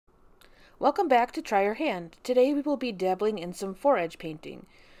Welcome back to Try Your Hand. Today we will be dabbling in some foredge painting.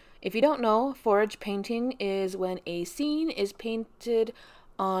 If you don't know, foredge painting is when a scene is painted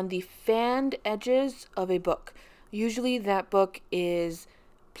on the fanned edges of a book. Usually that book is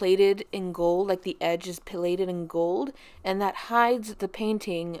plated in gold, like the edge is plated in gold, and that hides the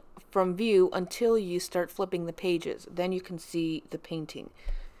painting from view until you start flipping the pages. Then you can see the painting.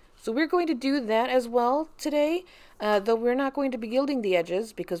 So we're going to do that as well today, though we're not going to be gilding the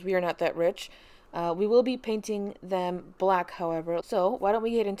edges because we are not that rich. We will be painting them black, however. So why don't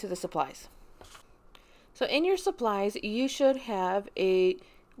we get into the supplies? So in your supplies, you should have a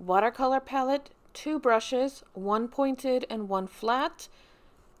watercolor palette, 2 brushes, one pointed and one flat.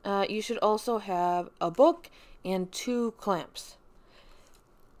 You should also have a book and 2 clamps.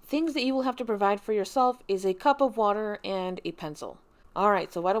 Things that you will have to provide for yourself is a cup of water and a pencil.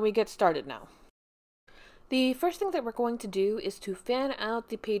 Alright, so why don't we get started now? The first thing that we're going to do is to fan out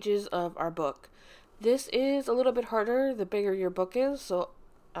the pages of our book. This is a little bit harder the bigger your book is, so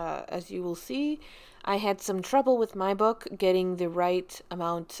as you will see, I had some trouble with my book getting the right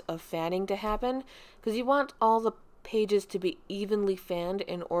amount of fanning to happen, because you want all the pages to be evenly fanned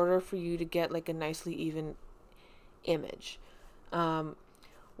in order for you to get like a nicely even image.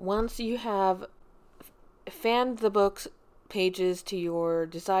 Once you have fanned the book's pages to your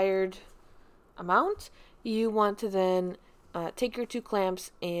desired amount, you want to then take your 2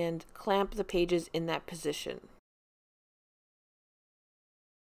 clamps and clamp the pages in that position.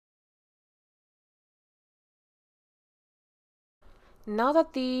 Now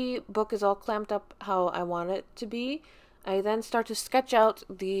that the book is all clamped up how I want it to be, I then start to sketch out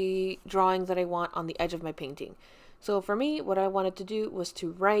the drawing that I want on the edge of my painting. So for me, what I wanted to do was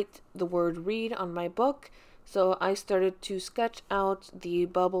to write the word read on my book. So I started to sketch out the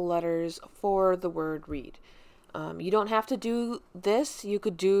bubble letters for the word read. You don't have to do this. You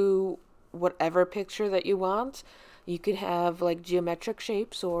could do whatever picture that you want. You could have like geometric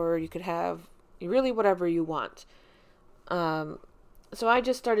shapes, or you could have really whatever you want. So I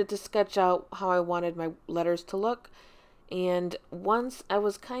just started to sketch out how I wanted my letters to look. And once I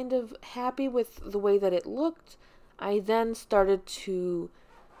was kind of happy with the way that it looked, I then started to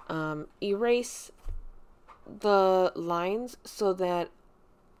erase the lines so that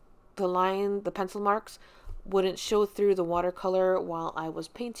the pencil marks wouldn't show through the watercolor while I was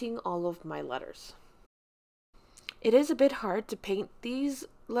painting all of my letters. It is a bit hard to paint these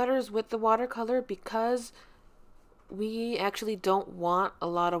letters with the watercolor because we actually don't want a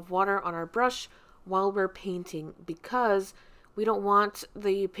lot of water on our brush while we're painting, because we don't want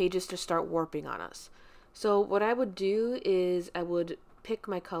the pages to start warping on us. So what I would do is I would pick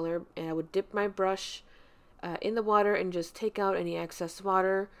my color and I would dip my brush in the water and just take out any excess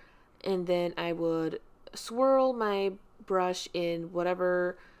water, and then I would swirl my brush in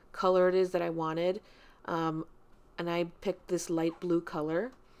whatever color it is that I wanted, and I picked this light blue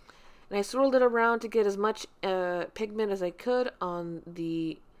color, and I swirled it around to get as much pigment as I could on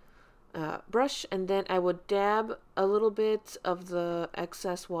the brush, and then I would dab a little bit of the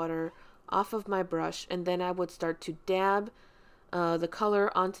excess water off of my brush, and then I would start to dab the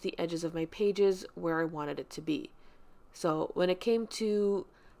color onto the edges of my pages where I wanted it to be. So when it came to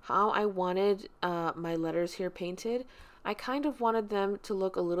how I wanted my letters here painted, I kind of wanted them to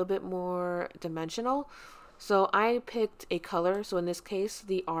look a little bit more dimensional. So I picked a color. So in this case,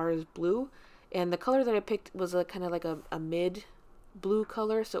 the R is blue, and the color that I picked was a kind of like a mid blue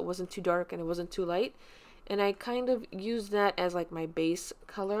color, so it wasn't too dark and it wasn't too light. And I kind of used that as like my base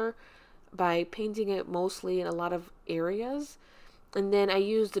color by painting it mostly in a lot of areas. And then I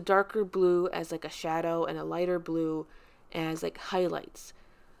used the darker blue as like a shadow and a lighter blue as like highlights.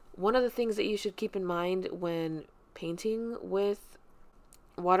 One of the things that you should keep in mind when painting with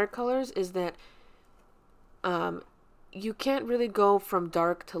watercolors is that you can't really go from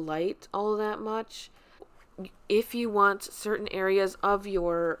dark to light all that much. If you want certain areas of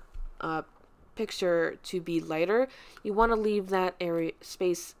your picture to be lighter, you want to leave that area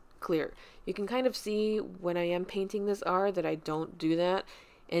space clear. You can kind of see when I am painting this R that I don't do that,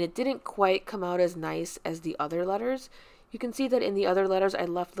 and it didn't quite come out as nice as the other letters. You can see that in the other letters I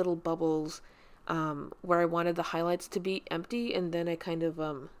left little bubbles where I wanted the highlights to be empty, and then I kind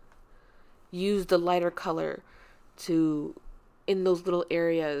of used the lighter color in those little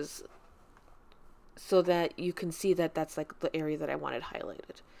areas so that you can see that that's like the area that I wanted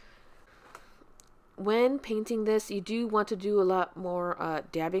highlighted. When painting this, you do want to do a lot more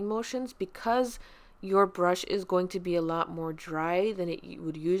dabbing motions because your brush is going to be a lot more dry than it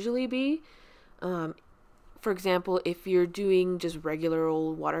would usually be. For example, if you're doing just regular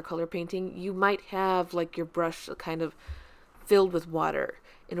old watercolor painting, you might have like your brush kind of filled with water.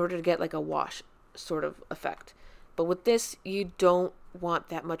 in order to get like a wash sort of effect. But with this, you don't want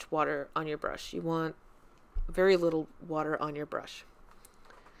that much water on your brush. You want very little water on your brush.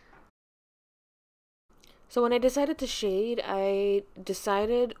 So when I decided to shade, I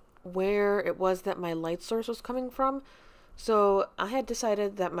decided where it was that my light source was coming from. So I had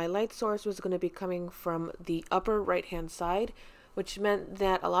decided that my light source was going to be coming from the upper right hand side, which meant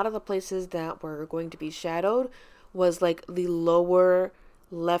that a lot of the places that were going to be shadowed was like the lower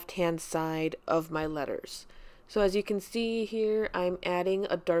left hand side of my letters. So as you can see here, I'm adding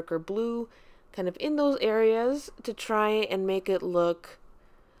a darker blue kind of in those areas to try and make it look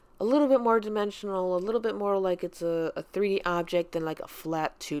a little bit more dimensional, a little bit more like it's a 3D object than like a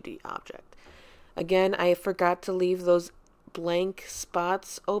flat 2D object. Again, I forgot to leave those blank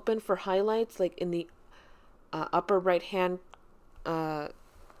spots open for highlights, like in the upper right hand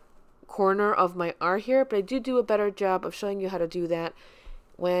corner of my R here, but I do a better job of showing you how to do that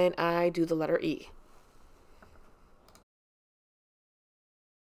when I do the letter E.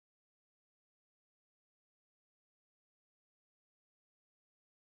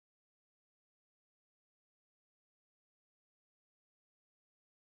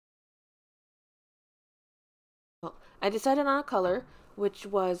 Well, I decided on a color, which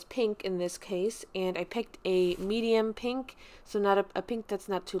was pink in this case, and I picked a medium pink, so not a pink that's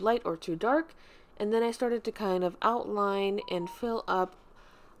not too light or too dark. And then I started to kind of outline and fill up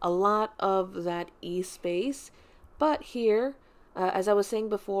a lot of that E space. But here, as I was saying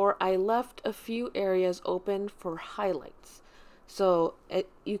before, I left a few areas open for highlights. So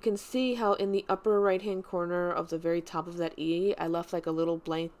you can see how in the upper right hand corner of the very top of that E, I left like a little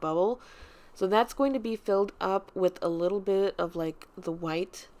blank bubble. So that's going to be filled up with a little bit of like the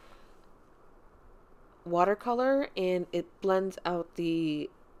white watercolor, and it blends out the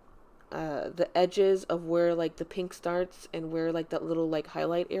edges of where like the pink starts and where like that little like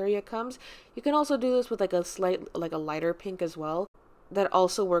highlight area comes. You can also do this with like a lighter pink as well. That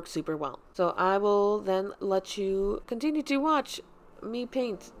also works super well. So I will then let you continue to watch me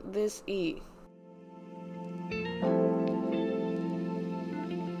paint this E.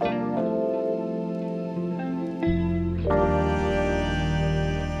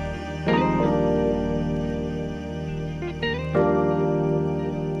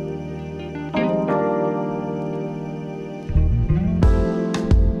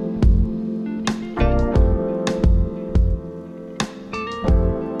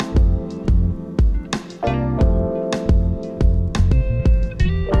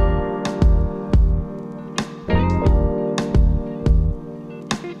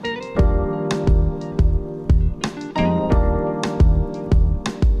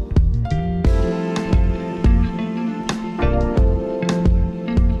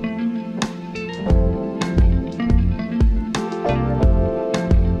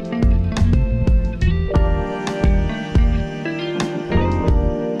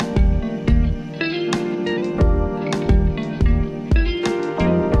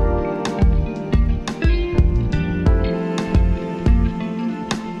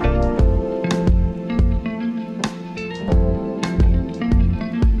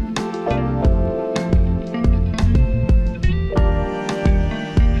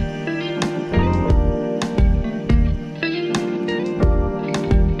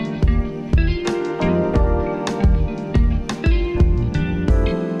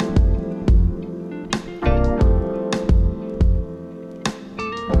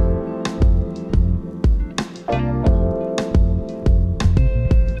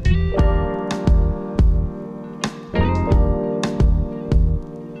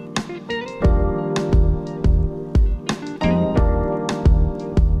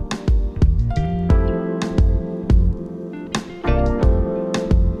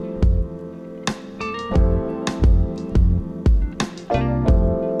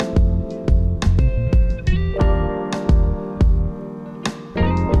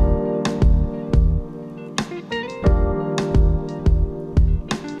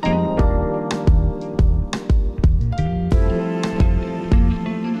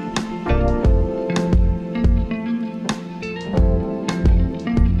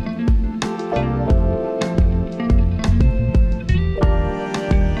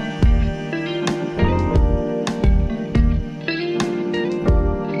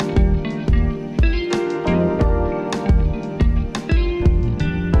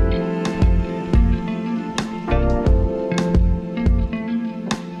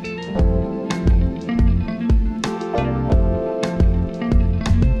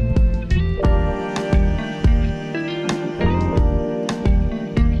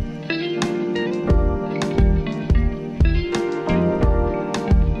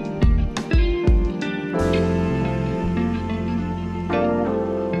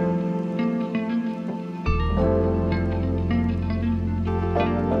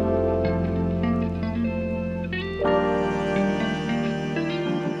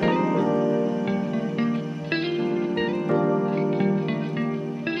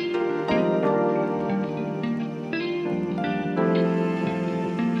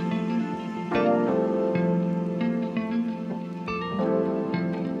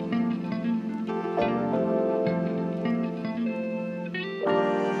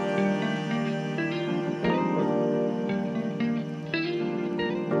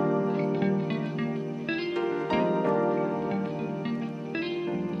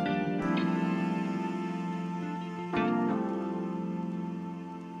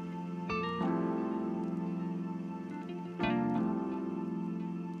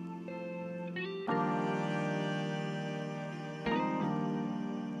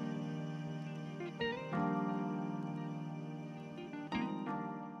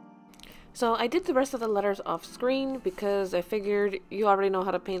 So I did the rest of the letters off screen because I figured you already know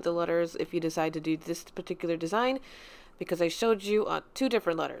how to paint the letters if you decide to do this particular design, because I showed you 2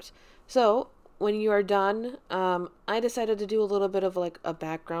 different letters. So when you are done, I decided to do a little bit of like a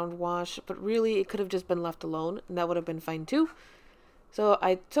background wash, but really it could have just been left alone and that would have been fine too. So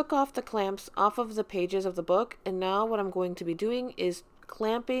I took off the clamps off of the pages of the book, and now what I'm going to be doing is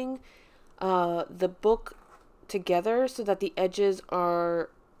clamping the book together so that the edges are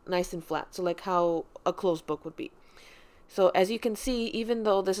nice and flat. So like how a closed book would be. So as you can see, even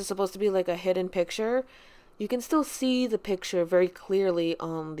though this is supposed to be like a hidden picture, you can still see the picture very clearly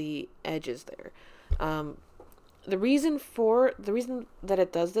on the edges there. The reason that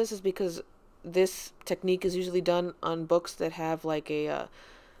it does this is because this technique is usually done on books that have like a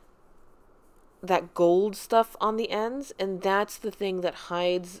that gold stuff on the ends, and that's the thing that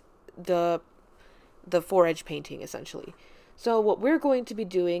hides the foredge painting essentially. So what we're going to be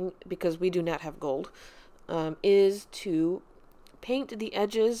doing, because we do not have gold, is to paint the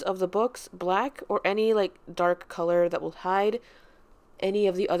edges of the books black or any like dark color that will hide any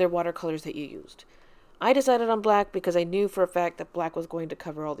of the other watercolors that you used. I decided on black because I knew for a fact that black was going to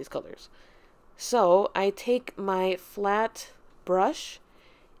cover all these colors. So I take my flat brush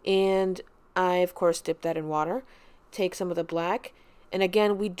and I of course dip that in water, take some of the black, and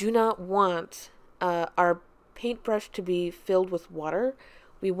again we do not want our paintbrush to be filled with water.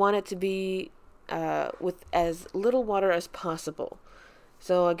 We want it to be with as little water as possible.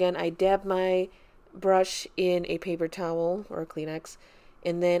 So again, I dab my brush in a paper towel or a Kleenex,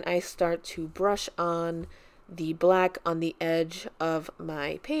 and then I start to brush on the black on the edge of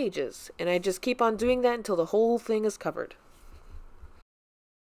my pages. And I just keep on doing that until the whole thing is covered.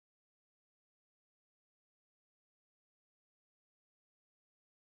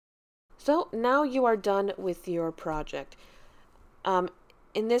 So now you are done with your project.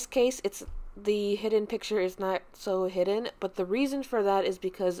 In this case, the hidden picture is not so hidden, but the reason for that is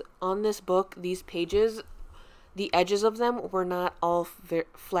because on this book, these pages, the edges of them were not all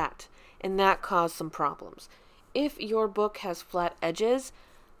flat, and that caused some problems. If your book has flat edges,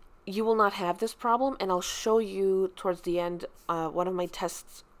 you will not have this problem, and I'll show you towards the end. One of my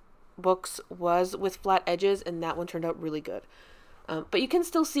test books was with flat edges, and that one turned out really good. But you can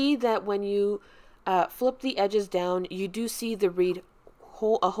still see that when you flip the edges down, you do see the read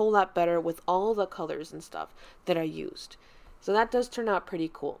a whole lot better with all the colors and stuff that I used. So that does turn out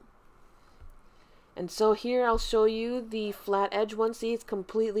pretty cool. And so here I'll show you the flat edge one. See, it's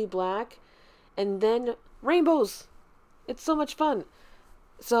completely black. And then rainbows. It's so much fun.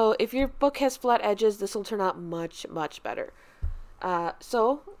 So if your book has flat edges, this will turn out much, much better.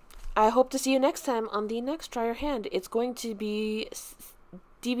 So I hope to see you next time on the next Try Your Hand. It's going to be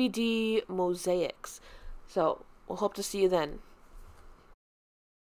DVD mosaics. So we'll hope to see you then.